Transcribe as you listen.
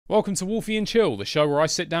Welcome to Wolfy and Chill, the show where I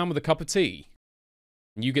sit down with a cup of tea,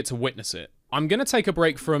 and you get to witness it. I'm going to take a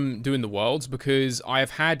break from doing the worlds because I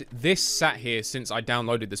have had this sat here since I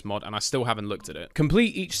downloaded this mod and I still haven't looked at it.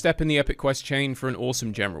 Complete each step in the epic quest chain for an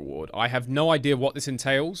awesome gem reward. I have no idea what this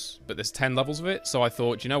entails, but there's 10 levels of it, so I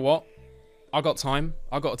thought, you know what? I got time,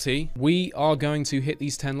 I got a tea. We are going to hit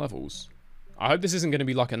these 10 levels. I hope this isn't going to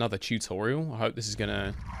be like another tutorial. I hope this is going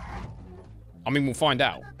to... I mean, we'll find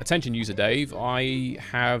out. Attention, user Dave. I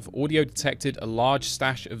have audio detected a large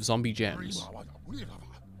stash of zombie gems.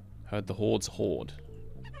 Heard the horde's horde.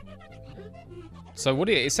 So what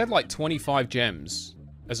it said like 25 gems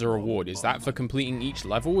as a reward. Is that for completing each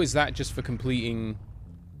level? Is that just for completing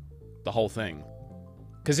the whole thing?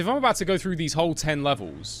 Because if I'm about to go through these whole 10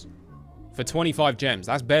 levels for 25 gems,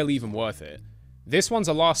 that's barely even worth it. This one's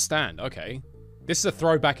a last stand. Okay. This is a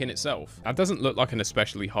throwback in itself. That doesn't look like an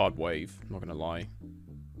especially hard wave. I'm not going to lie.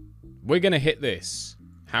 We're going to hit this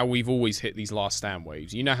how we've always hit these last stand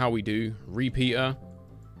waves. You know how we do. Repeater.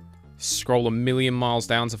 Scroll a million miles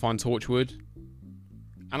down to find Torchwood.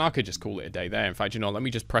 And I could just call it a day there. In fact, you know, let me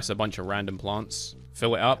just press a bunch of random plants.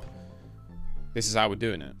 Fill it up. This is how we're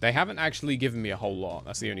doing it. They haven't actually given me a whole lot.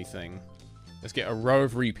 That's the only thing. Let's get a row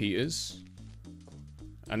of repeaters.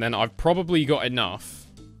 And then I've probably got enough.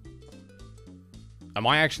 Am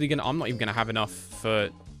I actually gonna... I'm not even gonna have enough for...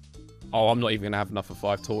 Oh, I'm not even gonna have enough for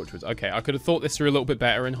 5 Torchwoods. Okay, I could have thought this through a little bit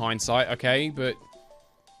better in hindsight, okay, but...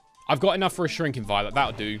 I've got enough for a Shrinking Violet,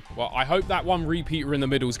 that'll do. Well, I hope that one repeater in the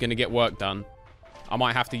middle is gonna get work done. I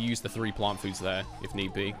might have to use the 3 plant foods there, if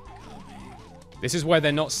need be. This is where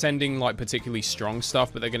they're not sending, like, particularly strong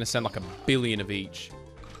stuff, but they're gonna send, like, a billion of each.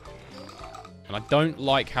 And I don't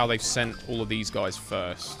like how they've sent all of these guys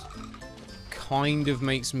first. Kind of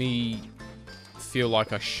makes me... feel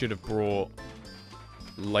like I should have brought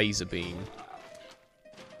laser beam,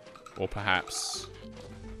 or perhaps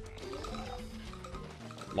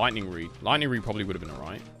lightning reed. Lightning reed probably would have been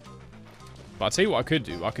alright. But I'll tell you what I could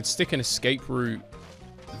do. I could stick an escape route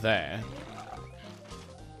there.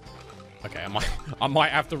 Okay, I might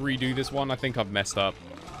have to redo this one. I think I've messed up.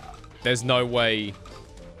 There's no way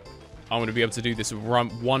I'm going to be able to do this with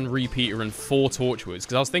one repeater and 4 Torchwoods.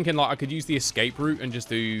 Because I was thinking like I could use the escape route and just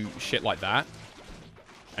do shit like that.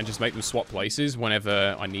 And just make them swap places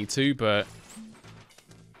whenever I need to, but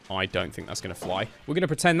I don't think that's going to fly. We're going to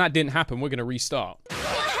pretend that didn't happen. We're going to restart.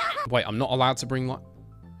 Wait, I'm not allowed to bring like...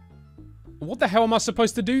 What the hell am I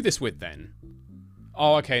supposed to do this with then?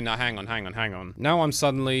 Oh, okay, now hang on. Now I'm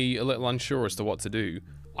suddenly a little unsure as to what to do.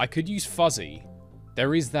 I could use Fuzzy.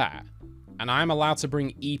 There is that. And I am allowed to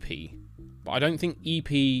bring EP. But I don't think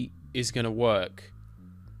EP is going to work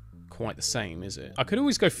quite the same, is it? I could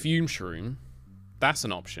always go Fume Shroom. That's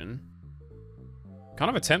an option. Kind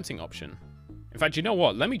of a tempting option. In fact, you know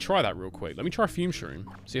what? Let me try that real quick. Let me try Fume Shroom.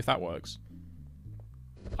 See if that works.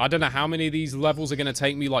 I don't know how many of these levels are going to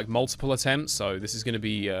take me, like, multiple attempts. So this is going to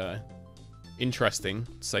be interesting,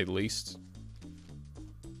 to say the least.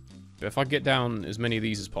 But if I get down as many of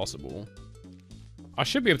these as possible, I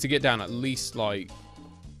should be able to get down at least, like...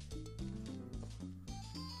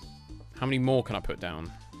 How many more can I put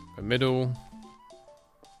down? A middle...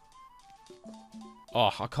 Oh,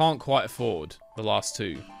 I can't quite afford the last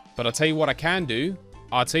 2. But I'll tell you what I can do.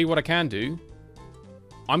 I'm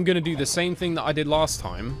going to do the same thing that I did last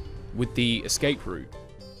time with the escape route.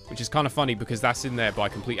 Which is kind of funny because that's in there by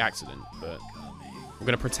complete accident. But we're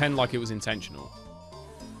going to pretend like it was intentional.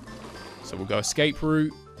 So we'll go escape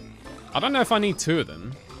route. I don't know if I need 2 of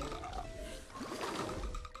them.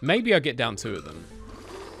 Maybe I'll get down 2 of them.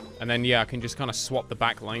 And then, yeah, I can just kind of swap the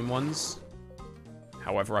back lane ones.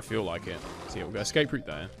 However I feel like it. So yeah, we'll go escape route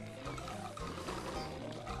there.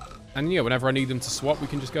 And yeah, whenever I need them to swap, we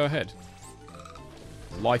can just go ahead.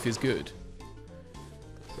 Life is good.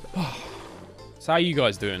 So how you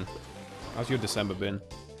guys doing? How's your December been?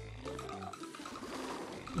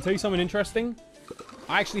 I'll tell you something interesting.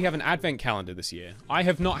 I actually have an advent calendar this year. I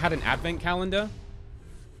have not had an advent calendar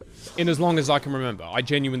in as long as I can remember. I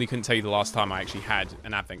genuinely couldn't tell you the last time I actually had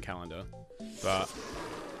an advent calendar. But...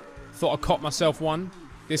 thought I'd cop myself one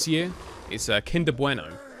this year. It's Kinder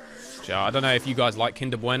Bueno. I don't know if you guys like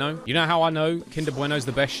Kinder Bueno. You know how I know Kinder Bueno's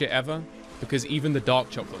the best shit ever? Because even the dark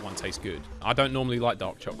chocolate one tastes good. I don't normally like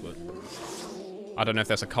dark chocolate. I don't know if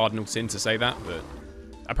that's a cardinal sin to say that, but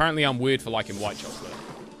apparently I'm weird for liking white chocolate.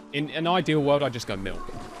 In an ideal world, I just go milk.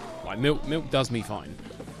 Like, milk does me fine.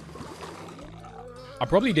 I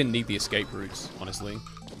probably didn't need the escape routes, honestly.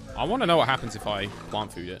 I want to know what happens if I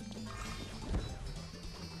plant food it.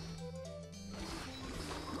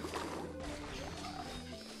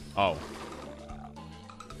 Oh.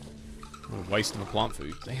 What a waste of a plant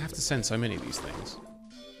food. They have to send so many of these things.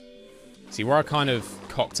 See, where I kind of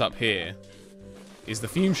cocked up here is the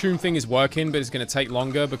fume shroom thing is working, but it's going to take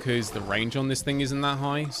longer because the range on this thing isn't that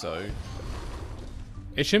high, so...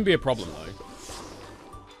 It shouldn't be a problem,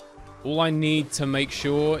 though. All I need to make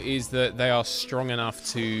sure is that they are strong enough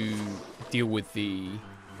to deal with the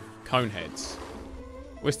cone heads.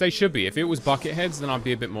 Which they should be. If it was bucket heads, then I'd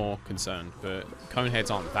be a bit more concerned. But cone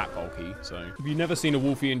heads aren't that bulky, so... If you've never seen a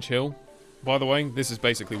Wolfy and chill, by the way, this is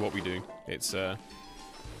basically what we do. It's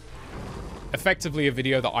effectively a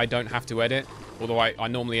video that I don't have to edit. Although I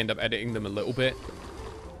normally end up editing them a little bit.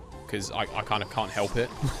 Because I kind of can't help it.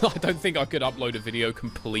 I don't think I could upload a video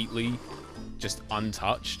completely just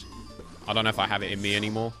untouched. I don't know if I have it in me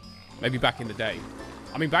anymore. Maybe back in the day.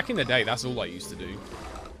 I mean, back in the day, that's all I used to do.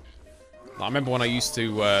 I remember when I used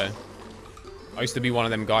to be one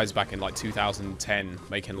of them guys back in like 2010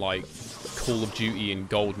 making like Call of Duty and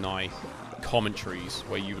GoldenEye commentaries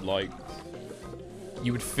where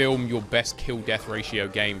you would film your best kill-death ratio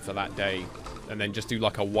game for that day and then just do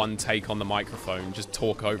like a one take on the microphone, just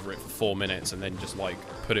talk over it for 4 minutes and then just like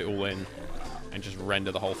put it all in and just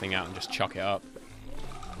render the whole thing out and just chuck it up.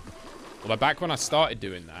 Although back when I started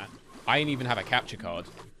doing that, I didn't even have a capture card.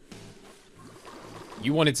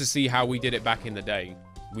 You wanted to see how we did it back in the day.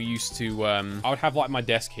 We used to, I would have like my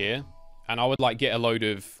desk here and I would like get a load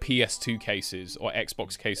of PS2 cases or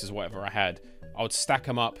Xbox cases, whatever I had. I would stack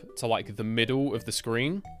them up to like the middle of the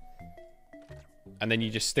screen. And then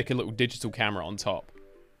you just stick a little digital camera on top.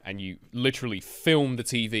 And you literally film the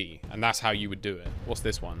TV. And that's how you would do it. What's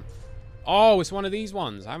this one? Oh, it's one of these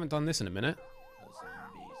ones. I haven't done this in a minute.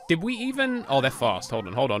 Did we even... Oh, they're fast. Hold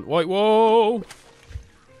on, hold on. Wait, whoa!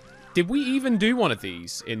 Did we even do one of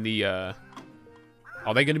these in the... Are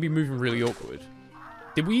they going to be moving really awkward?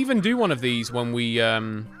 Did we even do one of these when we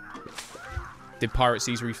did Pirate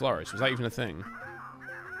Seas Reflourished? Was that even a thing?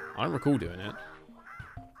 I don't recall doing it.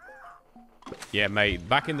 Yeah, mate.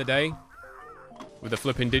 Back in the day, with a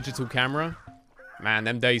flipping digital camera, man,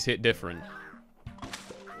 them days hit different.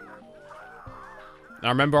 I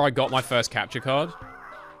remember I got my first capture card.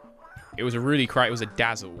 It was a really crack. It was a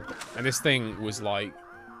Dazzle. And this thing was like...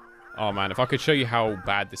 Oh, man, if I could show you how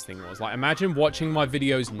bad this thing was. Like, imagine watching my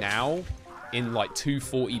videos now in, like,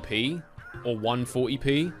 240p or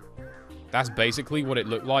 140p. That's basically what it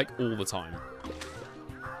looked like all the time.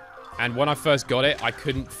 And when I first got it, I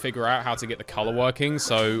couldn't figure out how to get the color working,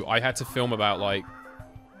 so I had to film about, like...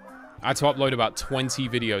 I had to upload about 20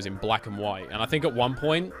 videos in black and white. And I think at one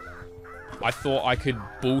point, I thought I could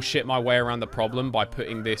bullshit my way around the problem by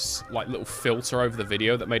putting this, like, little filter over the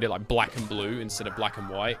video that made it, like, black and blue instead of black and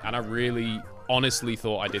white. And I really, honestly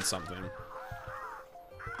thought I did something.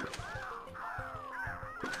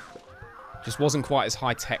 Just wasn't quite as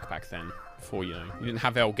high-tech back then. Before, you know, you didn't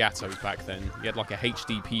have Elgatos back then. You had, like, a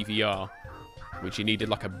HD PVR, which you needed,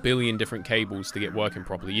 like, a billion different cables to get working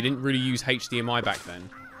properly. You didn't really use HDMI back then.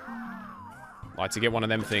 Like, to get one of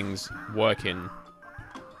them things working...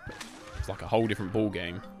 It's like a whole different ball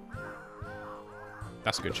game.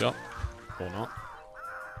 That's a good shot. Or not.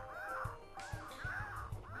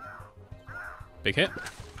 Big hit.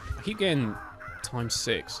 I keep getting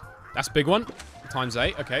 ×6. That's a big one.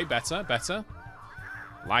 ×8. Okay, better, better.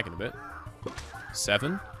 Lagging a bit.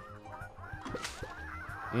 7.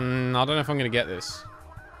 I don't know if I'm going to get this.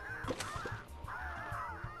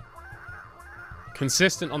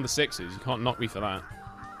 Consistent on the 6s. You can't knock me for that.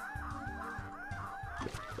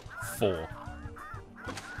 4.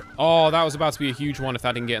 Oh, that was about to be a huge one if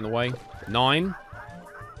that didn't get in the way. 9.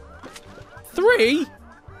 3?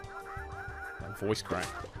 Voice crack.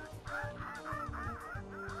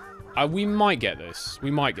 We might get this. We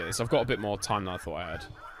might get this. I've got a bit more time than I thought I had.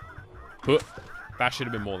 But that should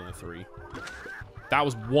have been more than a 3. That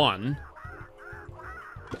was 1.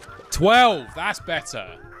 12. That's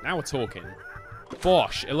better. Now we're talking.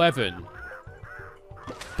 Bosh. 11.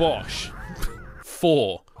 Bosh.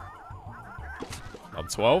 4. On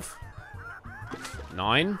 12.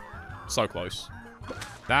 9. So close.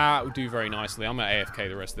 That will do very nicely. I'm going to AFK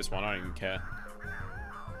the rest of this one. I don't even care.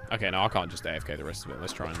 Okay, no, I can't just AFK the rest of it.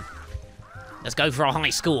 Let's try and... Let's go for a high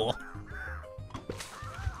score.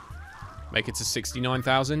 Make it to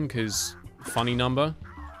 69,000, because funny number.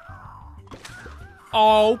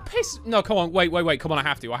 Oh, piss. No, come on. Wait. Come on, I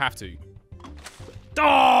have to.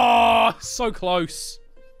 Oh, so close.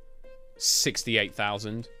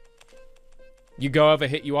 68,000. You go over,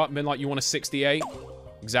 hit you up, and been like, you want a 68?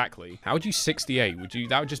 Exactly. How would you 68? Would you...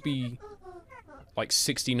 That would just be... Like,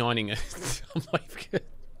 69ing it. I'm like...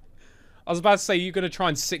 I was about to say, you're going to try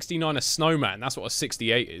and 69 a snowman. That's what a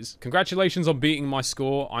 68 is. Congratulations on beating my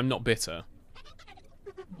score. I'm not bitter.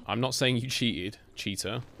 I'm not saying you cheated,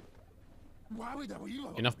 cheater.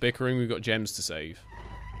 Enough bickering, we've got gems to save.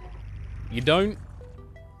 You don't?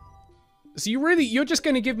 So you're just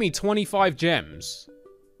going to give me 25 gems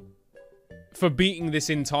for beating this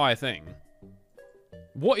entire thing?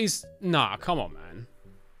 What is... Nah, come on, man.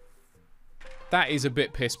 That is a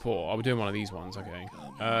bit piss poor. Oh, we're doing one of these ones, okay.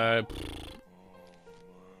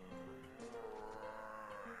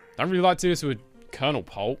 Don't really like to do this with Colonel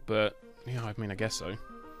Pulp, but... Yeah, I mean, I guess so.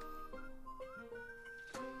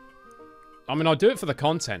 I mean, I'll do it for the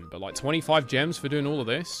content, but like 25 gems for doing all of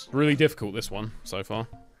this? Really difficult, this one, so far.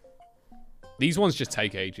 These ones just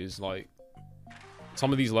take ages, like...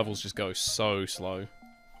 Some of these levels just go so slow.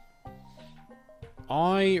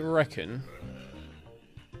 I reckon...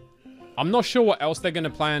 I'm not sure what else they're going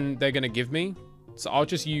to give me. So I'll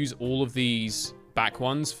just use all of these back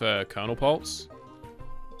ones for Colonel Pulse.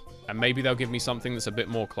 And maybe they'll give me something that's a bit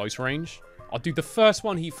more close range. I'll do the first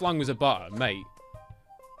one he flung was a butter, mate.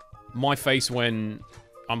 My face when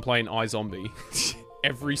I'm playing iZombie.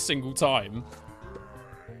 Every single time.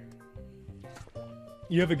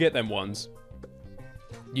 You ever get them ones?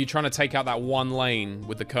 You're trying to take out that one lane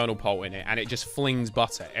with the Colonel Pole in it, and it just flings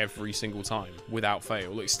butter every single time, without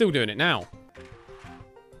fail. Look, it's still doing it now.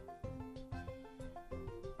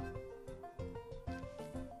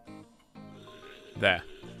 There.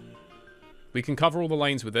 We can cover all the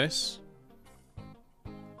lanes with this.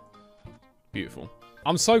 Beautiful.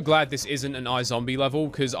 I'm so glad this isn't an iZombie level,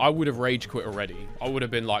 because I would have rage quit already. I would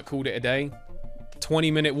have been like, called it a day.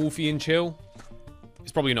 20-minute Wolfy and chill.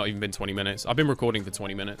 It's probably not even been 20 minutes. I've been recording for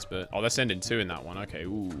 20 minutes, but... Oh, they're sending 2 in that one. Okay,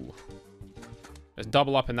 ooh. Let's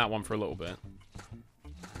double up in that one for a little bit.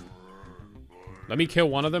 Let me kill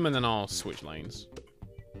one of them, and then I'll switch lanes.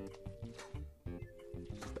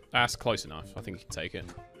 That's close enough. I think you can take it.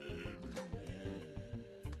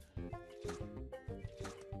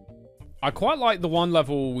 I quite like the one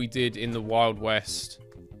level we did in the Wild West,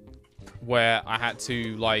 where I had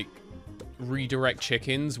to, like, redirect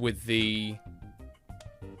chickens with the...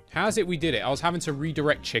 How is it we did it? I was having to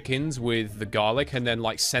redirect chickens with the garlic and then,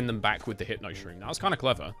 like, send them back with the Hypno Shroom. That was kind of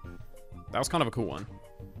clever. That was kind of a cool one.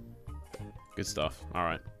 Good stuff. All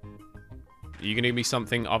right. Are you going to give me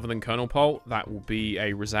something other than Colonel Pole? That will be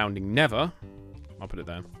a resounding never. I'll put it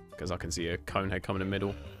there, because I can see a cone head coming in the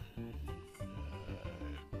middle.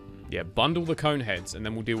 Yeah, bundle the cone heads, and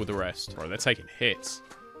then we'll deal with the rest. Bro, they're taking hits.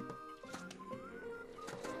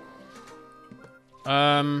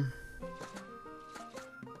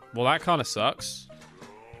 Well, that kind of sucks.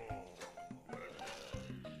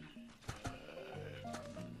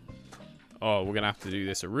 Oh, we're going to have to do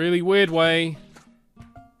this a really weird way.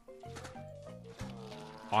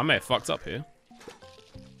 Oh, I may have fucked up here.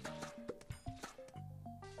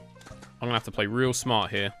 I'm going to have to play real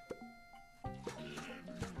smart here.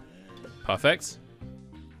 Perfect.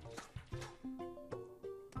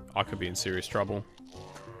 I could be in serious trouble.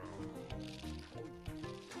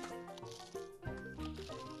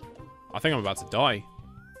 I think I'm about to die.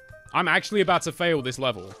 I'm actually about to fail this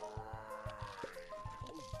level.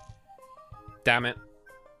 Damn it.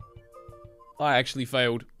 I actually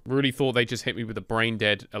failed. Really thought they just hit me with a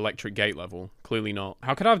brain-dead electric gate level. Clearly not.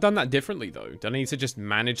 How could I have done that differently, though? Do I need to just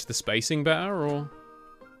manage the spacing better, or...?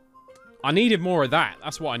 I needed more of that.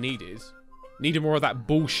 That's what I needed. Needed more of that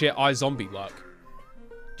bullshit iZombie luck.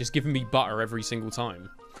 Just giving me butter every single time.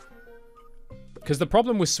 Because the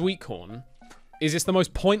problem with sweet corn is it's the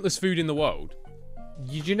most pointless food in the world.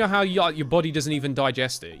 You know how your body doesn't even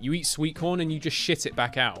digest it? You eat sweet corn and you just shit it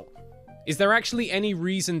back out. Is there actually any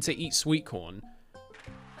reason to eat sweet corn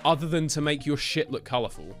other than to make your shit look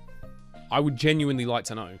colourful? I would genuinely like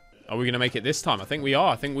to know. Are we going to make it this time? I think we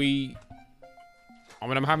are. I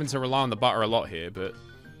mean, I'm having to rely on the butter a lot here, but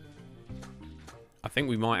I think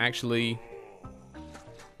we might actually...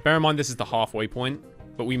 Bear in mind, this is the halfway point,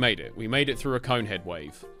 but we made it. We made it through a conehead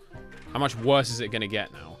wave. How much worse is it going to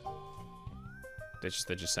get now? They're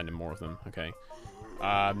just sending more of them. Okay.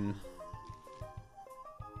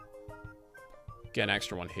 Get an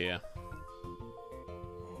extra one here.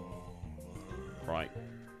 Right.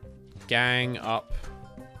 Gang up.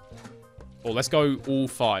 Oh, let's go all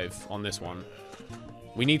 5 on this one.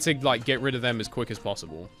 We need to, like, get rid of them as quick as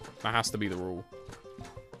possible. That has to be the rule.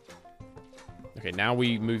 Okay, now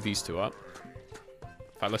we move these 2 up.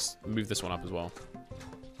 In fact, let's move this one up as well.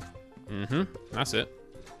 That's it.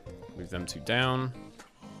 Move them 2 down.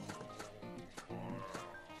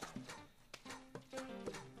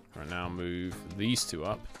 Right now, move these 2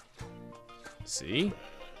 up. See?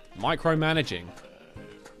 Micromanaging.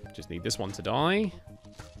 Just need this one to die.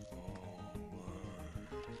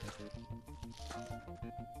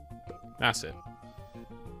 That's it.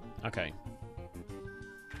 Okay.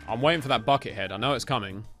 I'm waiting for that bucket head. I know it's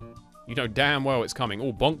coming. You know damn well it's coming.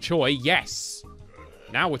 Oh, bonk choy. Yes.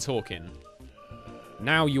 Now we're talking.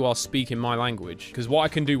 Now you are speaking my language. Because what I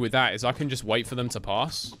can do with that is I can just wait for them to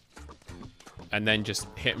pass. And then just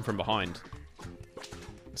hit them from behind.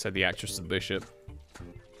 Said the actress to the bishop.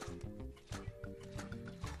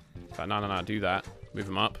 But no, do that. Move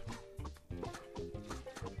him up.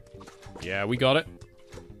 Yeah, we got it.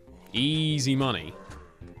 Easy money.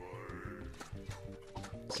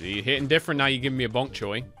 See, you're hitting different now. You're giving me a bonk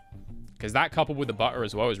choy. Because that coupled with the butter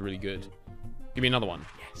as well is really good. Give me another one.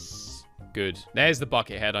 Yes. Good. There's the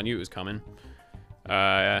bucket head. I knew it was coming.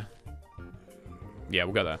 Yeah,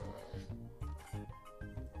 we'll go there.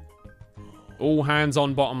 All hands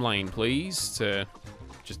on bottom lane, please. To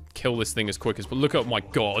just kill this thing as quick as... But look at... my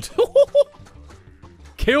God.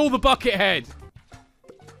 Kill the bucket head.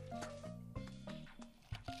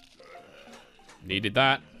 Needed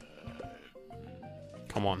that.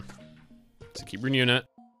 Come on. So keep renewing it.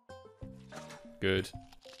 Good.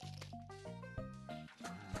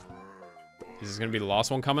 Is this going to be the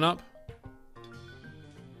last one coming up?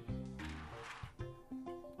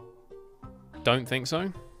 Don't think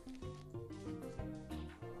so.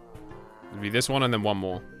 It'll be this one and then one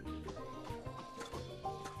more.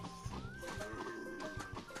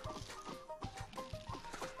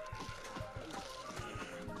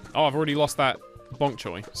 Oh, I've already lost that bonk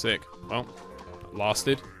choy. Sick. Well,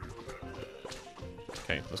 lasted.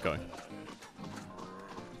 Okay, let's go.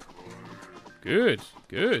 Good,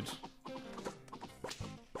 good.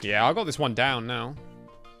 Yeah, I got this one down now.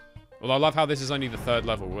 Although I love how this is only the 3rd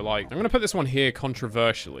level. We're like, I'm going to put this one here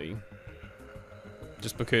controversially.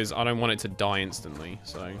 Just because I don't want it to die instantly,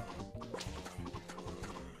 so.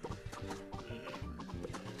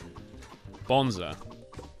 Bonza.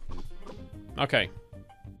 Okay.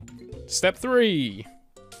 Step 3.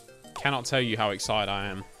 Cannot tell you how excited I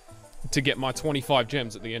am to get my 25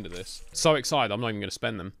 gems at the end of this. So excited, I'm not even going to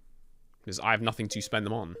spend them. Because I have nothing to spend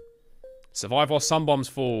them on. Survive while sun bombs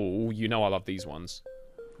fall. Ooh, you know I love these ones.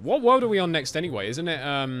 What world are we on next anyway? Isn't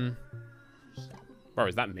it, Bro,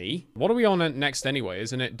 is that me? What are we on next anyway?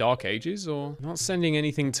 Isn't it Dark Ages or... Not sending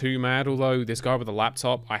anything too mad, although this guy with the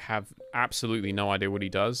laptop, I have absolutely no idea what he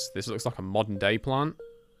does. This looks like a modern day plant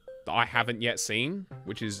that I haven't yet seen,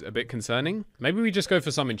 which is a bit concerning. Maybe we just go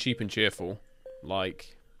for something cheap and cheerful.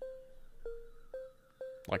 Like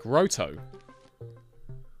Roto.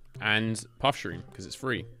 And Puff Shroom, because it's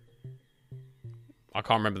free. I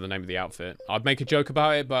can't remember the name of the outfit. I'd make a joke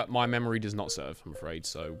about it, but my memory does not serve, I'm afraid.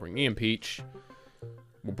 So bring Ian Peach.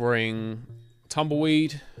 We'll bring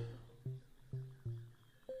Tumbleweed.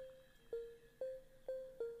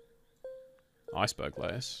 Iceberg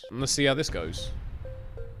Layers. And let's see how this goes.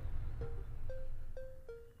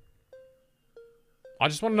 I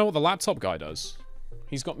just want to know what the laptop guy does.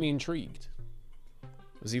 He's got me intrigued.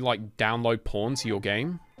 Does he, like, download porn to your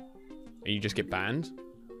game? And you just get banned?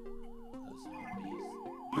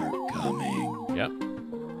 Are coming. Yep.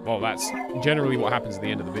 Well, that's generally what happens at the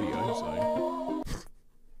end of the video, so...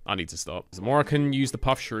 I need to stop. The more I can use the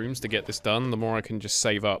Puff Shrooms to get this done, the more I can just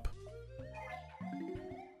save up.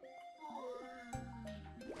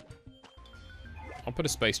 I'll put a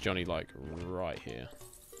Space Johnny, like, right here.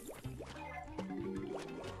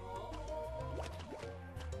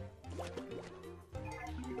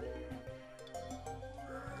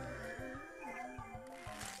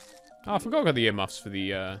 Oh, I forgot I got the earmuffs for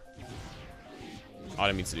the, I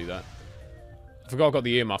didn't mean to do that. I forgot I got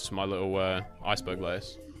the earmuffs for my little, iceberg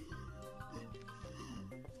layers.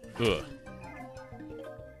 Ugh.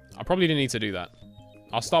 I probably didn't need to do that.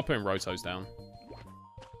 I'll start putting rotos down.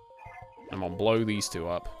 I'm gonna blow these two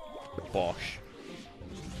up. Bosh.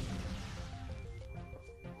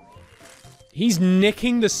 He's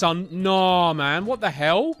nicking the sun... Nah, man. What the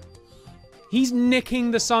hell? He's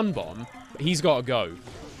nicking the sun bomb. He's gotta go.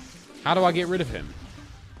 How do I get rid of him?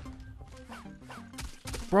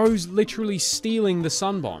 Bro's literally stealing the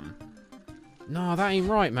sun bomb. No, that ain't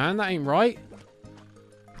right, man. That ain't right.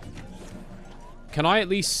 Can I at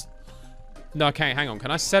least... No, okay, hang on.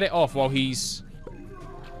 Can I set it off while he's...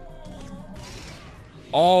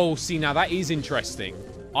 Oh, see, now that is interesting.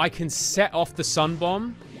 I can set off the sun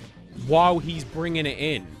bomb while he's bringing it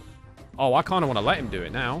in. Oh, I kind of want to let him do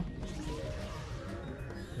it now.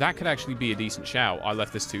 That could actually be a decent shout. I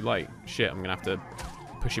left this too late. Shit, I'm going to have to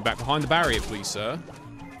push you back behind the barrier, please, sir.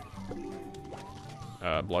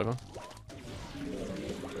 Blover.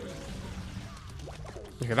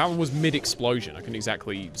 Okay, that one was mid-explosion. I couldn't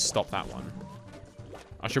exactly stop that one.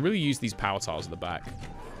 I should really use these power tiles at the back.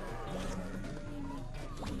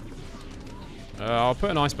 I'll put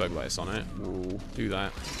an iceberg lettuce on it. We'll do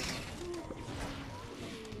that.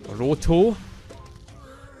 Rotor.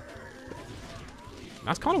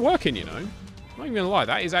 That's kind of working, you know. I'm not even gonna lie,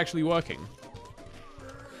 that is actually working.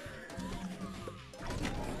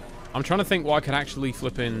 I'm trying to think what I could actually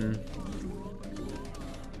flip in.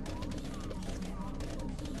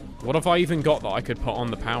 What have I even got that I could put on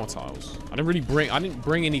the power tiles? I didn't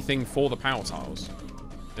bring anything for the power tiles.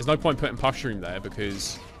 There's no point putting Puffshroom there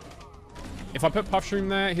because if I put Puffshroom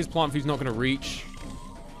there, his plant food's not going to reach.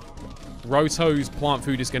 Roto's plant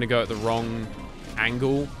food is going to go at the wrong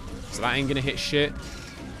angle, so that ain't going to hit shit.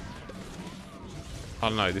 I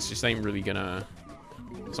don't know, this just ain't really going to...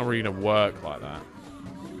 It's not really going to work like that.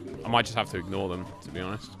 I might just have to ignore them, to be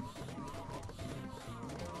honest.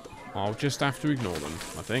 I'll just have to ignore them,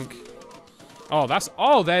 I think. Oh, that's...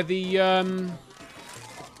 Oh, they're the...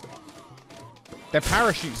 They're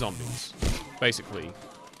parachute zombies, basically.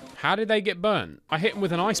 How did they get burnt? I hit them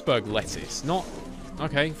with an iceberg lettuce, not...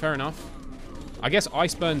 Okay, fair enough. I guess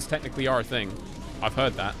ice burns technically are a thing. I've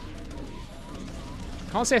heard that.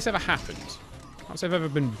 Can't say it's ever happened. Can't say I've ever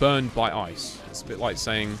been burned by ice. It's a bit like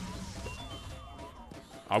saying...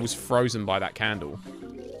 I was frozen by that candle.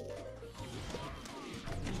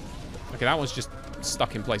 Okay, that one's just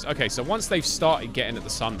stuck in place. Okay, so once they've started getting at the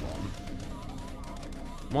sun bomb,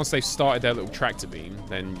 once they've started their little tractor beam,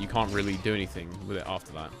 then you can't really do anything with it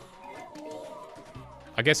after that.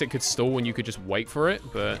 I guess it could stall and you could just wait for it,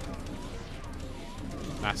 but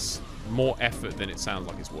that's more effort than it sounds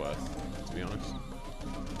like it's worth, to be honest.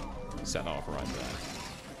 Set that off right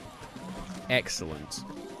there. Excellent.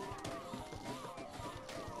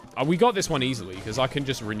 We got this one easily, because I can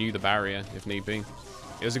just renew the barrier if need be.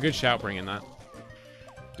 It was a good shout bringing that.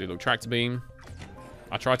 Do a little tractor beam.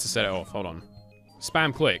 I tried to set it off. Hold on.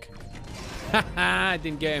 Spam click. Haha,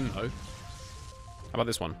 didn't get him, though. How about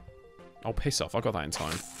this one? Oh, piss off. I got that in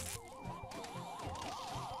time.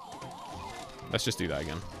 Let's just do that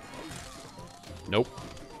again. Nope.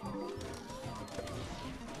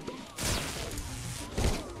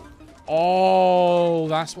 Oh,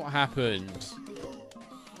 that's what happened.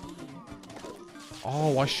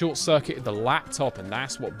 Oh, I short-circuited the laptop, and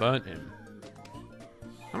that's what burnt him.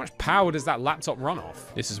 How much power does that laptop run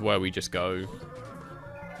off? This is where we just go.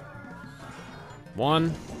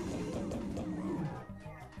 1.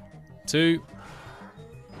 2.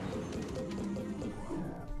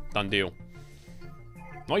 Done deal.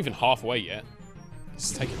 Not even halfway yet.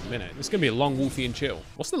 This is taking a minute. This is going to be a long Wolfy and chill.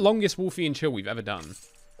 What's the longest Wolfy and chill we've ever done?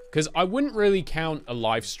 Because I wouldn't really count a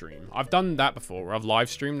live stream. I've done that before, where I've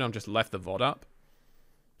live streamed and I've just left the VOD up.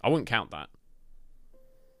 I wouldn't count that.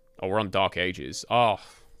 Oh, we're on Dark Ages. Oh,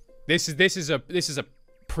 this is a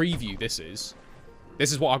preview. This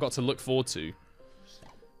is what I got to look forward to.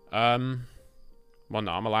 Well,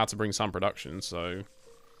 no, I'm allowed to bring some production, so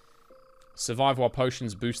survive while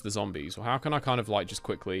potions boost the zombies. Well, how can I kind of like just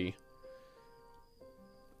quickly?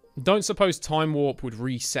 Don't suppose time warp would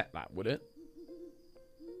reset that, would it?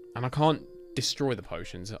 And I can't destroy the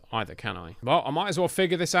potions either, can I? Well, I might as well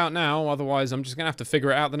figure this out now, otherwise I'm just gonna have to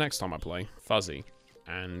figure it out the next time I play. Fuzzy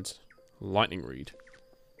and lightning reed.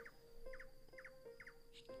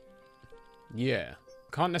 Yeah.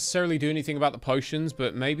 Can't necessarily do anything about the potions,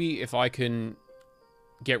 but maybe if I can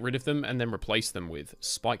get rid of them and then replace them with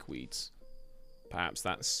spike weeds. Perhaps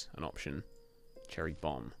that's an option. Cherry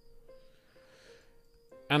bomb.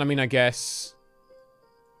 And I mean, I guess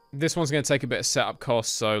this one's going to take a bit of setup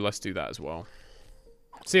cost, so let's do that as well.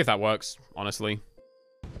 See if that works, honestly.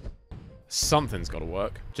 Something's got to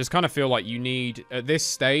work. Just kind of feel like you need, at this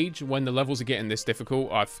stage, when the levels are getting this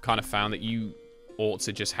difficult, I've kind of found that you ought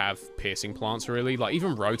to just have piercing plants, really. Like,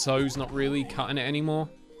 even Roto's not really cutting it anymore.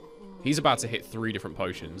 He's about to hit 3 different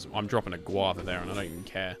potions. I'm dropping a guava there, and I don't even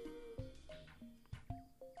care.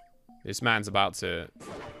 This man's about to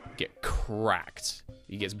get cracked.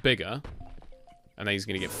 He gets bigger. And then he's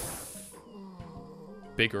going to get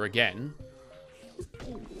bigger again.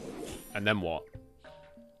 And then what?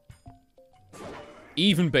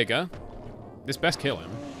 Even bigger. This best kill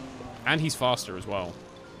him. And he's faster as well.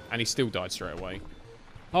 And he still died straight away.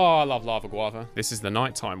 Oh, I love Lava Guava. This is the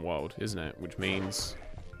nighttime world, isn't it? Which means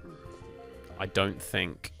I don't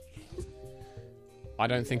think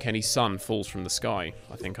any sun falls from the sky.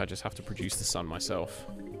 I think I just have to produce the sun myself.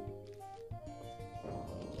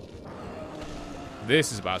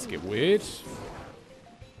 This is about to get weird.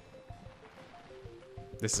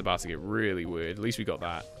 This is about to get really weird. At least we got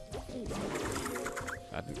that.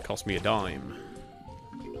 That didn't cost me a dime.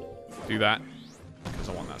 Do that, because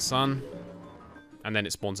I want that sun. And then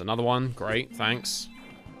it spawns another one. Great, thanks.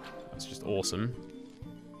 That's just awesome.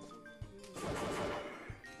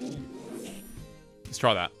 Let's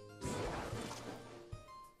try that.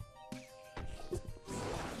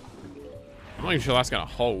 I'm not even sure that's going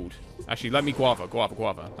to hold. Actually, let me guava. Guava,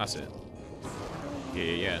 guava. That's it. Yeah,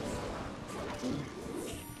 yeah, yeah.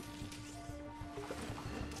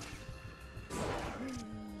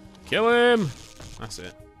 Kill him! That's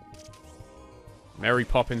it. Mary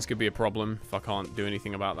Poppins could be a problem if I can't do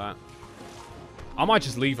anything about that. I might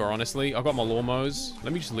just leave her, honestly. I've got my lawnmowers.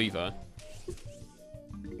 Let me just leave her.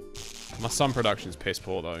 My sun production's piss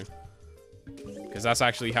poor, though. Because that's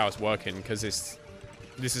actually how it's working. Because this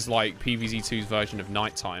is like PvZ2's version of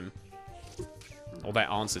nighttime. Or their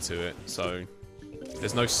answer to it. So,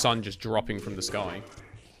 there's no sun just dropping from the sky.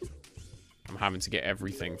 I'm having to get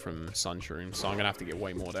everything from Sunshroom. So I'm going to have to get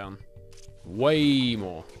way more down. Way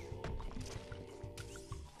more.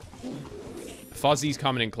 Fuzzy's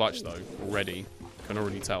coming in clutch, though. Already. Can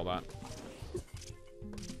already tell that.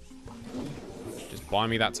 Just buy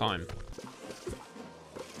me that time.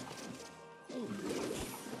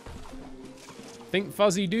 I think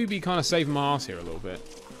Fuzzy do be kind of saving my ass here a little bit.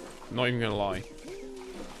 I'm not even going to lie.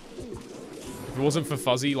 If it wasn't for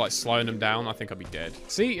Fuzzy, like, slowing them down, I think I'd be dead.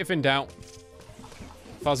 See, if in doubt,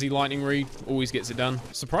 Fuzzy Lightning Reed always gets it done.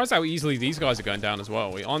 Surprised how easily these guys are going down as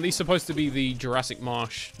well. Aren't these supposed to be the Jurassic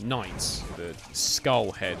Marsh Knights? The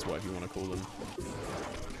skull heads, whatever you want to call them.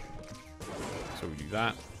 So we do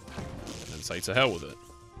that. And then say to hell with it.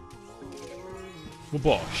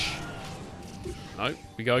 Whoobosh. No,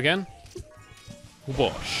 we go again.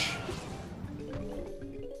 Whoobosh.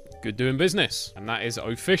 Good doing business. And that is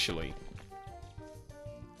officially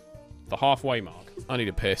the halfway mark. I need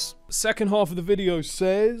a piss. Second half of the video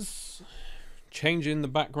says changing the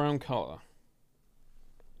background color.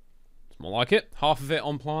 It's more like it. Half of it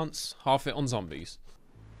on plants, half of it on zombies.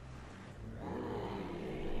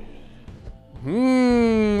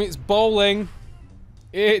 It's bowling.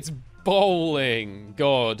 It's bowling.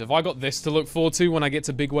 God, have I got this to look forward to when I get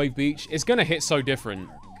to Big Wave Beach? It's gonna hit so different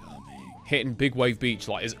hitting Big Wave Beach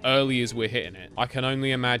like as early as we're hitting it. I can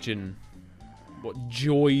only imagine what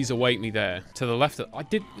joys await me there. To the left of...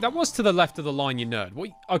 that was to the left of the line, you nerd. What,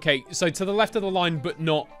 okay, so to the left of the line, but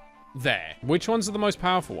not there. Which ones are the most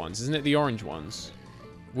powerful ones? Isn't it the orange ones?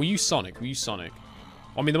 We'll use Sonic. We'll use Sonic.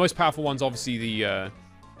 I mean, the most powerful ones, obviously, the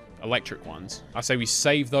electric ones. I say we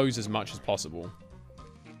save those as much as possible.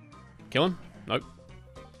 Kill him? Nope.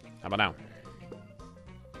 How about now?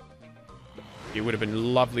 It would have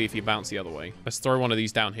been lovely if you bounced the other way. Let's throw one of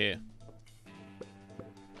these down here.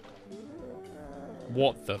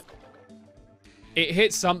 What the... It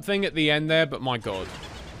hit something at the end there, but my god.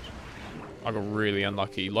 I got really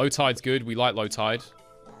unlucky. Low tide's good. We like low tide.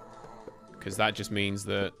 Because that just means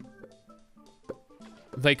that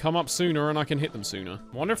they come up sooner and I can hit them sooner.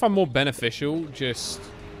 I wonder if I'm more beneficial just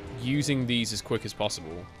using these as quick as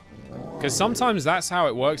possible. Because sometimes that's how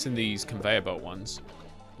it works in these conveyor belt ones.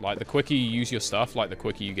 Like, the quicker you use your stuff, like, the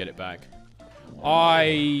quicker you get it back. I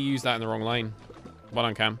used that in the wrong lane. Well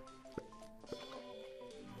done, Cam.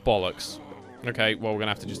 Bollocks. Okay, well, we're gonna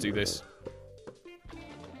have to just do this.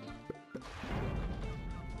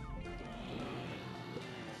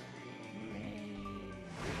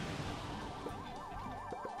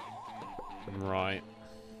 Right.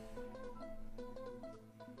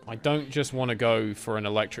 I don't just want to go for an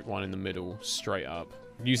electric one in the middle, straight up.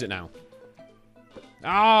 Use it now.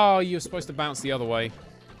 Oh, you're supposed to bounce the other way.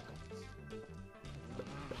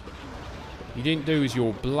 You didn't do as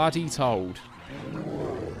you're bloody told.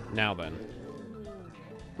 Now then.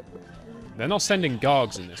 They're not sending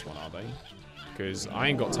Gargs in this one, are they? Because I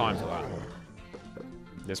ain't got time for that.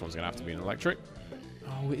 This one's going to have to be an electric.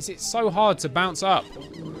 Oh, is it so hard to bounce up?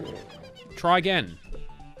 Try again.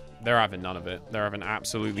 They're having none of it. They're having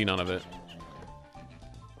absolutely none of it.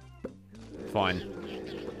 Fine.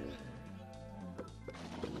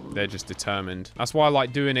 They're just determined. That's why I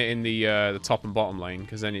like doing it in the top and bottom lane,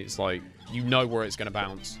 because then it's like, you know where it's going to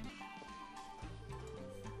bounce.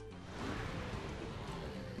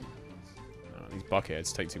 These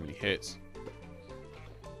bucketheads take too many hits.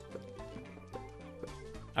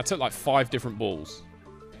 I took like 5 different balls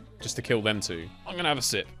just to kill them two. I'm gonna have a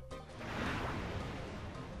sip.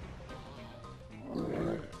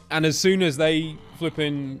 And as soon as they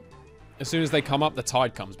as soon as they come up, the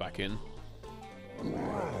tide comes back in.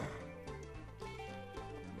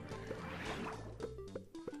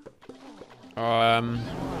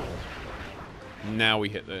 Now we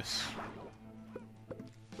hit this.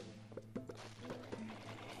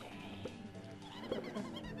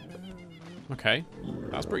 Okay,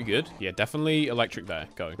 that's pretty good. Yeah, definitely electric there.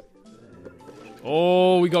 Go.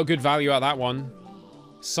 Oh, we got good value out of that one.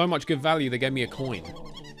 So much good value, they gave me a coin.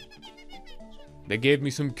 They gave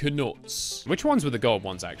me some knuts. Which ones were the gold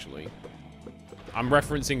ones, actually? I'm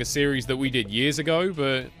referencing a series that we did years ago,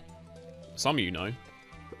 but Some of you know.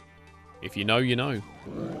 If you know, you know.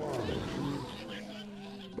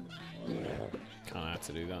 Kinda have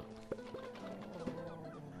to do that.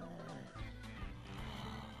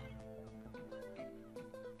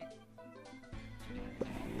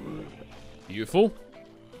 Beautiful.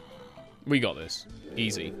 We got this.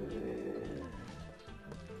 Easy.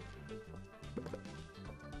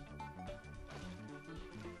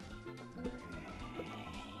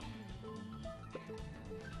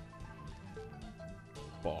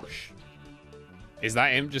 Bosh. Is that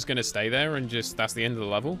imp just gonna stay there and just, that's the end of the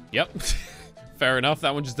level? Yep. Fair enough,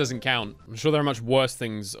 that one just doesn't count. I'm sure there are much worse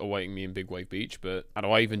things awaiting me in Big Wave Beach, but how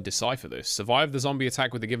do I even decipher this? Survive the zombie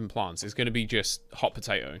attack with the given plants. It's gonna be just hot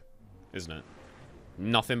potato, isn't it?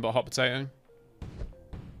 Nothing but hot potato.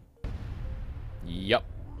 Yep.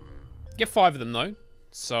 Get 5 of them, though.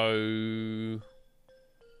 So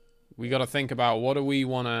we got to think about what do we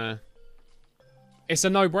want to... It's a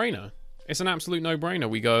no-brainer. It's an absolute no-brainer.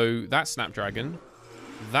 We go that Snapdragon,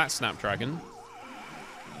 and that's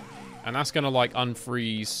going to, like,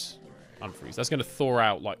 unfreeze. That's going to thaw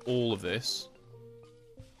out, like, all of this.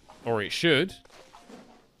 Or it should.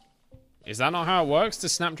 Is that not how it works?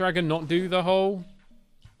 Does Snapdragon not do the whole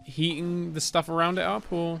heating the stuff around it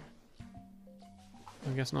up, or...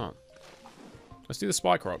 I guess not. Let's do the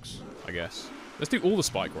Spike Rocks, I guess. Let's do all the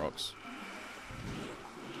Spike Rocks.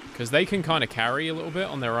 Because they can kind of carry a little bit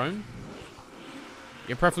on their own.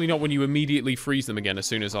 Yeah, preferably not when you immediately freeze them again as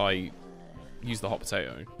soon as I use the hot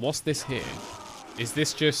potato. What's this here? Is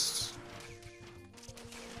this just...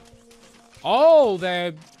 Oh,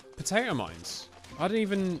 they're potato mines. I didn't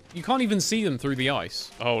even... You can't even see them through the ice.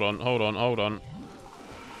 Hold on, hold on, hold on.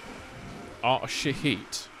 Oh,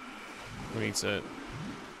 shit. We need to...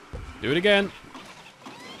 Do it again.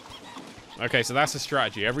 Okay, so that's a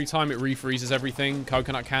strategy. Every time it refreezes everything,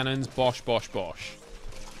 coconut cannons, bosh, bosh, bosh.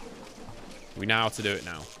 We know how to do it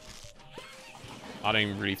now. I don't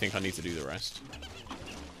even really think I need to do the rest.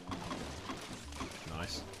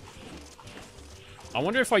 Nice. I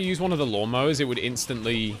wonder if I use one of the lawnmowers, it would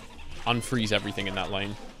instantly unfreeze everything in that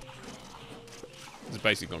lane. It's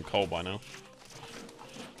basically gone cold by now.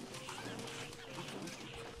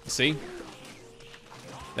 See?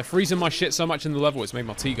 They're freezing my shit so much in the level, it's made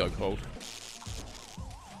my tea go cold.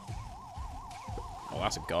 Oh,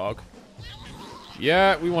 that's a Garg.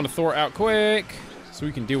 Yeah, we want to thaw it out quick, so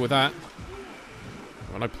we can deal with that.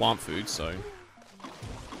 Well, no plant food, so...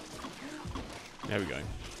 There we go.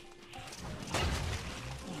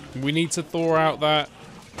 We need to thaw out that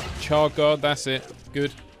char guard, that's it.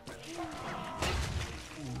 Good.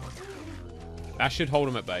 That should hold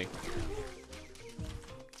him at bay.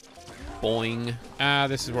 Boing. Ah,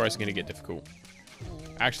 this is where it's going to get difficult.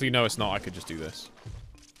 Actually, no, it's not. I could just do this.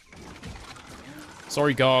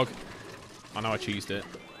 Sorry, Garg. I know I cheesed it.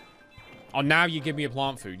 Oh, now you give me a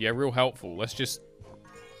plant food. Yeah, real helpful. Let's just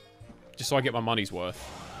so I get my money's worth.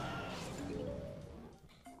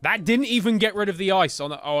 That didn't even get rid of the ice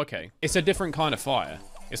on the... Oh, okay. It's a different kind of fire.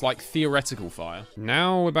 It's like theoretical fire.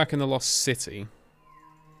 Now we're back in the Lost City.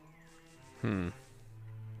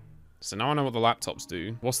 So now I know what the laptops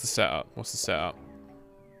do. What's the setup? What's the setup?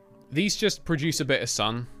 These just produce a bit of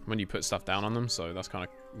sun when you put stuff down on them, so that's kind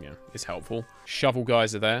of, you know, it's helpful. Shovel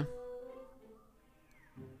guys are there.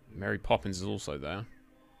 Mary Poppins is also there.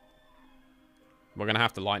 We're going to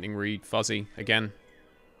have to lightning read Fuzzy again.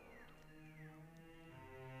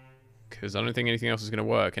 Because I don't think anything else is going to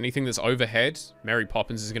work. Anything that's overhead, Mary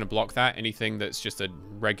Poppins is going to block that. Anything that's just a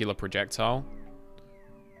regular projectile,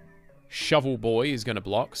 Shovel Boy is going to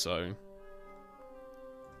block, so...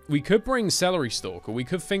 We could bring Celery Stalker. We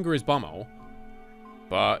could finger his bumhole.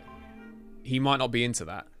 But he might not be into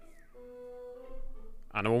that.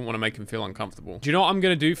 And I wouldn't want to make him feel uncomfortable. Do you know what I'm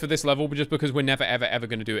going to do for this level? Just because we're never, ever, ever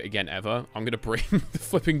going to do it again, ever. I'm going to bring the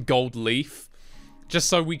flipping gold leaf. Just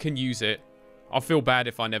so we can use it. I'll feel bad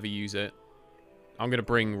if I never use it. I'm going to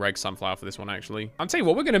bring Reg Sunflower for this one, actually. I'll tell you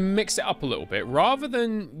what, we're going to mix it up a little bit. Rather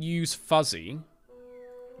than use Fuzzy,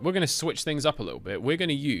 we're going to switch things up a little bit. We're going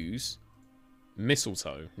to use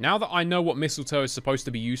Mistletoe. Now that I know what Mistletoe is supposed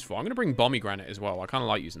to be used for, I'm going to bring Pomegranate as well. I kind of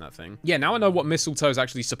like using that thing. Yeah, now I know what Mistletoe is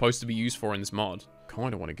actually supposed to be used for in this mod.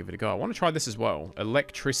 Kind of want to give it a go. I want to try this as well.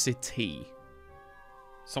 Electricity.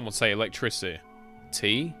 Someone say electricity.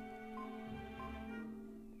 Tea?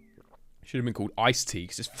 Should have been called iced tea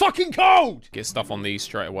because it's fucking cold! Get stuff on these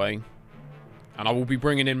straight away. And I will be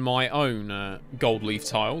bringing in my own gold leaf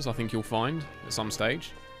tiles, I think you'll find, at some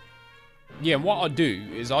stage. Yeah, and what I'll do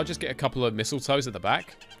is I'll just get a couple of mistletoes at the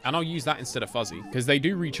back, and I'll use that instead of Fuzzy, because they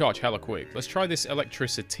do recharge hella quick. Let's try this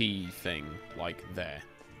electricity thing, like there.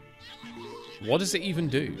 What does it even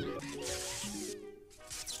do?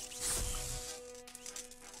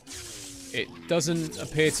 It doesn't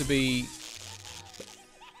appear to be...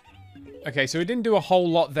 Okay, so it didn't do a whole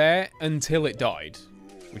lot there until it died,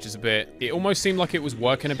 which is a bit... It almost seemed like it was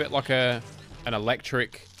working a bit like an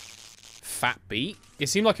electric fat beat. It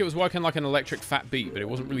seemed like it was working like an electric fat beat, but it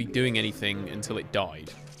wasn't really doing anything until it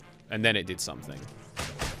died. And then it did something.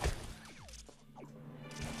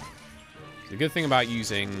 The good thing about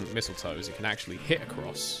using mistletoe is it can actually hit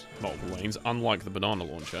across multiple lanes, unlike the banana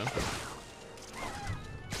launcher.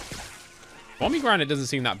 Pomegranate doesn't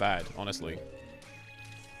seem that bad, honestly.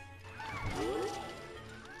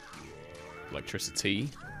 Electricity,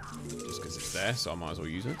 just because it's there, so I might as well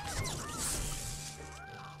use it.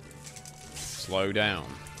 Slow down.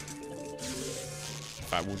 In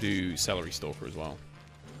fact, we'll do Celery Stalker as well.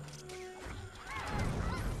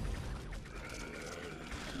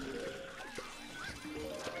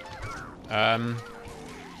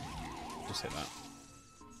 Just hit that.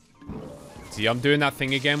 See, I'm doing that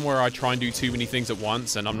thing again where I try and do too many things at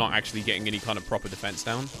once and I'm not actually getting any kind of proper defense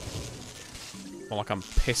down. More like I'm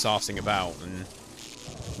piss-assing about and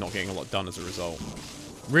not getting a lot done as a result.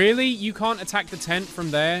 Really? You can't attack the tent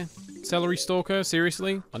from there, Celery Stalker?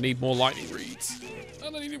 Seriously? I need more lightning reeds.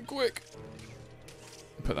 And I need him quick.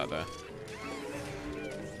 Put that there.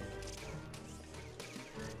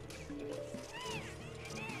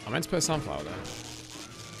 I meant to put a sunflower there.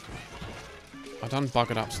 I've done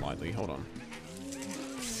buggered up slightly. Hold on.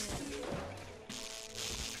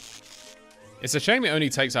 It's a shame it only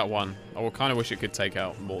takes out one. I would kind of wish it could take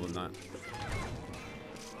out more than that.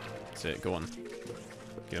 That's it. Go on.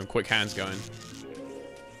 Get them quick hands going.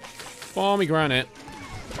 Pomegranate.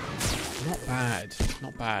 Not bad.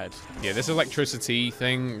 Not bad. Yeah, this electricity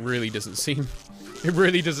thing really doesn't seem... It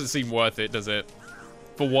really doesn't seem worth it, does it?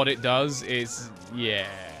 For what it does, it's... Yeah.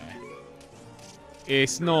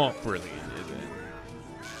 It's not brilliant, is it?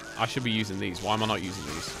 I should be using these. Why am I not using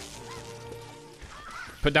these?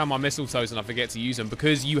 Put down my mistletoes and I forget to use them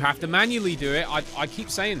because you have to manually do it. I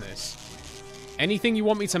keep saying this. Anything you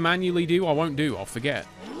want me to manually do, I won't do. I'll forget.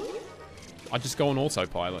 I just go on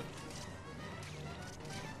autopilot.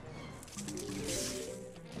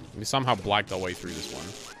 We somehow blagged our way through this one.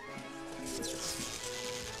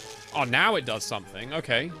 Oh, now it does something.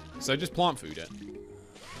 Okay. So just plant food it.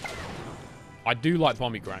 I do like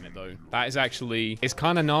pomegranate, though. That is actually... It's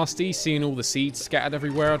kind of nasty seeing all the seeds scattered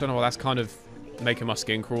everywhere. I don't know. That's kind of making my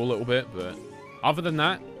skin crawl a little bit. But other than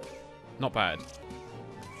that, not bad.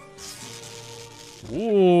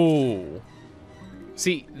 Ooh.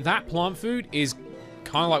 See, that plant food is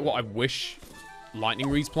kind of like what I wish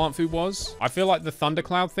Lightning Reed's plant food was. I feel like the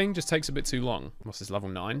Thundercloud thing just takes a bit too long. What's this, level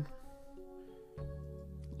 9?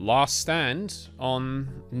 Last stand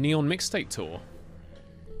on Neon Mixtape Tour.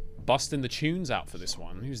 Busting the tunes out for this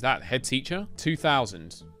one. Who's that? Head teacher?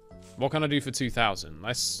 2,000. What can I do for 2,000?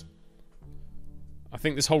 Let's... I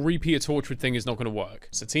think this whole repeater tortured thing is not going to work.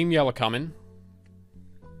 So Team Yell are coming.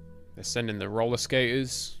 They're sending the roller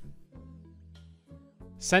skaters.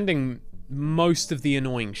 Sending most of the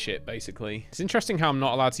annoying shit, basically. It's interesting how I'm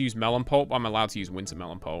not allowed to use Melon Pulp. I'm allowed to use Winter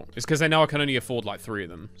Melon Pulp. It's because they know I can only afford like 3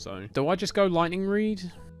 of them. So do I just go Lightning Reed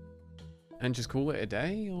and just call it a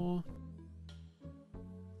day, or...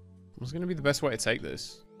 What's going to be the best way to take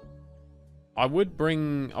this? I would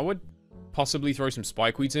possibly throw some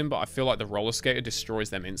Spikeweeds in, but I feel like the Roller Skater destroys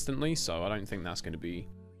them instantly, so I don't think that's going to be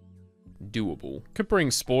doable. Could bring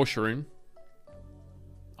Spore Shroom.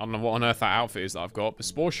 I don't know what on earth that outfit is that I've got, but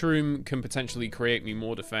Spore Shroom can potentially create me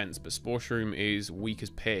more defense, but Spore Shroom is weak as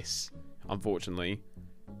piss, unfortunately.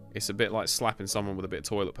 It's a bit like slapping someone with a bit of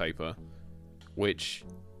toilet paper, which...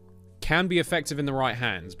 can be effective in the right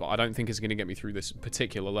hands, but I don't think it's going to get me through this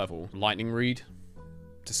particular level. Lightning Reed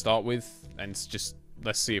to start with, and just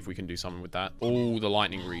let's see if we can do something with that. All the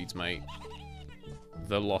Lightning Reeds, mate.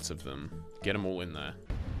 The lot of them. Get them all in there.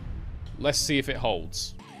 Let's see if it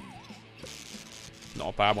holds.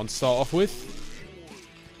 Not a bad one to start off with.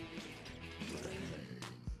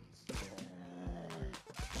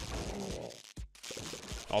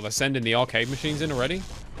 Oh, they're sending the arcade machines in already?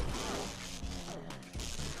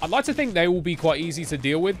 I'd like to think they will be quite easy to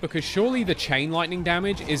deal with, because surely the chain lightning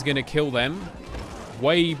damage is going to kill them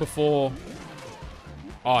way before...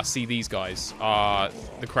 Ah, see these guys.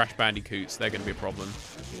 The Crash Bandicoots. They're going to be a problem.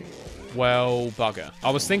 Well, bugger. I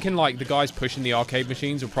was thinking, like, the guys pushing the arcade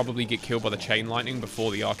machines will probably get killed by the chain lightning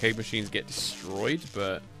before the arcade machines get destroyed,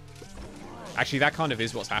 but... Actually, that kind of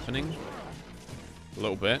is what's happening. A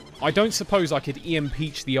little bit. I don't suppose I could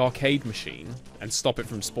EMPeach the arcade machine and stop it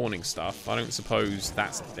from spawning stuff. I don't suppose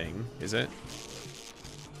that's a thing, is it?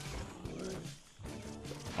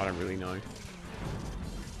 I don't really know.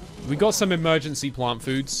 We got some emergency plant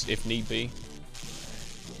foods, if need be.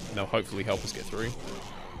 they'll hopefully help us get through.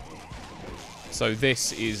 So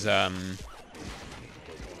this is, oh,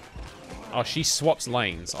 she swaps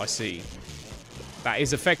lanes, I see. That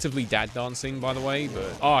is effectively dad dancing, by the way,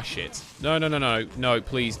 but... Oh, shit. No, no, no, no. No,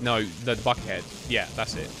 please, no. The buckethead. Yeah,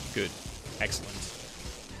 that's it. Good. Excellent.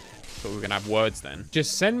 But we're going to have words then.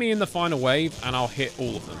 Just send me in the final wave, and I'll hit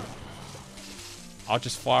all of them. I'll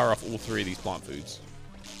just fire off all 3 of these plant foods.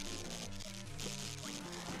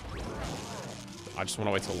 I just want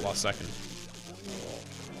to wait till the last second.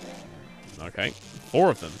 Okay.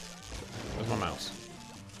 4 of them. Where's my mouse?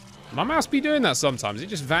 My mouse be doing that sometimes. It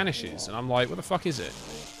just vanishes. And I'm like, what the fuck is it?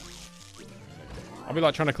 I'll be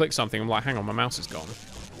like trying to click something. I'm like, hang on, my mouse is gone.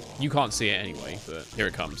 You can't see it anyway, but here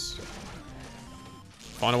it comes.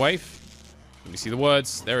 Final wave. Let me see the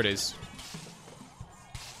words. There it is.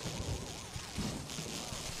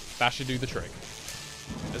 That should do the trick.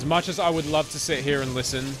 As much as I would love to sit here and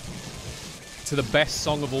listen to the best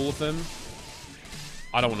song of all of them,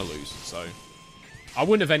 I don't want to lose, so... I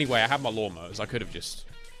wouldn't have anyway. I had my lawnmowers. I could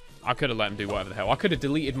have let them do whatever the hell. I could have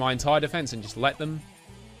deleted my entire defense and just let them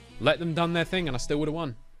done their thing, and I still would have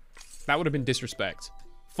won. That would have been disrespect.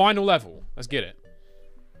 Final level. Let's get it.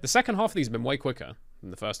 The second half of these have been way quicker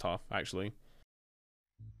than the first half, actually.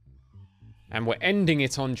 And we're ending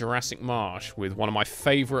it on Jurassic Marsh with one of my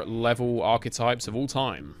favorite level archetypes of all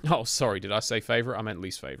time. Oh, sorry. Did I say favorite? I meant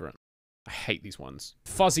least favorite. I hate these ones.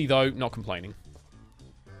 Fuzzy, though. Not complaining.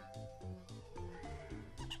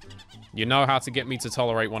 You know how to get me to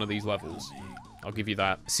tolerate one of these levels. I'll give you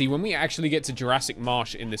that. See, when we actually get to Jurassic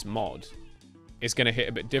Marsh in this mod, it's going to hit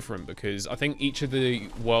a bit different because I think each of the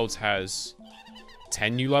worlds has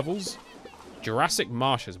 10 new levels. Jurassic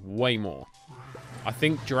Marsh has way more. I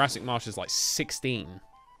think Jurassic Marsh is like 16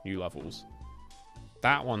 new levels.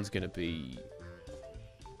 That one's going to be...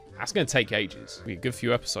 That's going to take ages. Be a good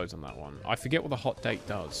few episodes on that one. I forget what the hot date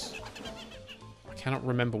does. I cannot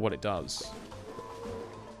remember what it does.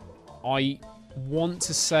 I want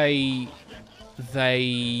to say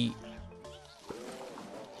they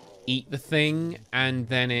eat the thing and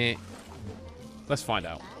then it... Let's find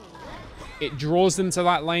out. It draws them to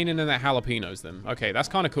that lane and then it jalapenos them. Okay, that's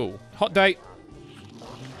kind of cool. Hot date.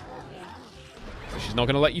 She's not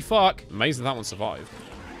going to let you fuck. Amazed that one survived.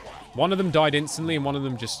 One of them died instantly and one of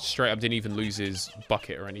them just straight up didn't even lose his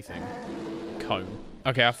bucket or anything. Cone.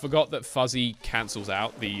 Okay, I forgot that Fuzzy cancels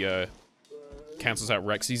out the... cancels out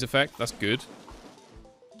Rexy's effect. That's good.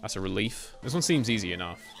 That's a relief. This one seems easy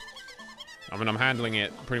enough. I mean, I'm handling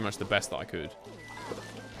it pretty much the best that I could.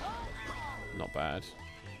 Not bad.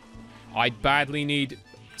 I badly need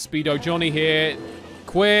Speedo Johnny here.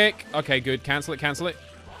 Quick. Okay, good. Cancel it, cancel it.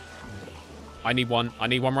 I need one. I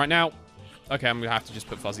need one right now. Okay, I'm going to have to just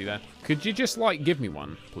put Fuzzy there. Could you just, like, give me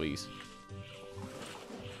one, please?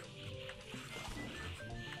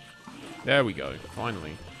 There we go.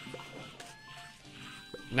 Finally.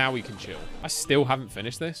 Now we can chill. I still haven't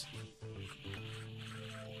finished this.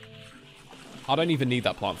 I don't even need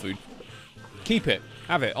that plant food. Keep it.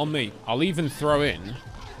 Have it. On me. I'll even throw in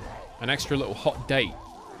an extra little hot date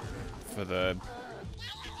for the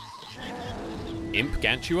Imp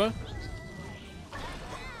Gantua.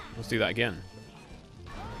 Let's do that again.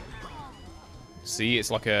 See,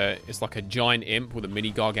 it's like a giant imp with a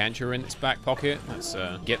mini Gargantua in its back pocket. Let's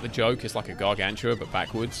get the joke. It's like a Gargantua, but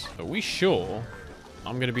backwards. Are we sure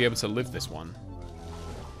I'm going to be able to live this one?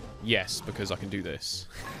 Yes, because I can do this.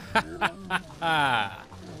 I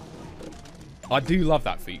do love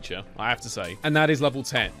that feature, I have to say. And that is level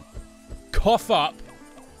 10. Cough up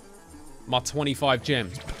my 25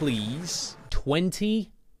 gems, please.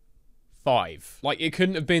 25. Like, it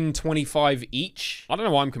couldn't have been 25 each. I don't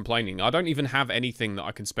know why I'm complaining. I don't even have anything that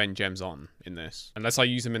I can spend gems on in this. Unless I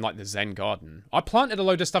use them in, like, the Zen Garden. I planted a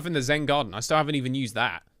load of stuff in the Zen Garden. I still haven't even used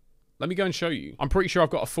that. Let me go and show you. I'm pretty sure I've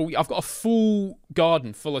got a full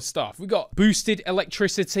garden full of stuff. We got boosted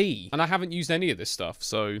electricity, and I haven't used any of this stuff.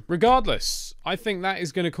 So regardless, I think that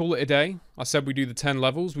is going to call it a day. I said we do the 10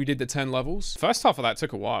 levels. We did the 10 levels. First half of that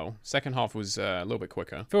took a while. Second half was a little bit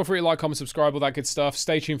quicker. Feel free to like, comment, subscribe, all that good stuff.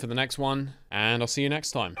 Stay tuned for the next one, and I'll see you next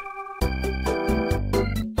time.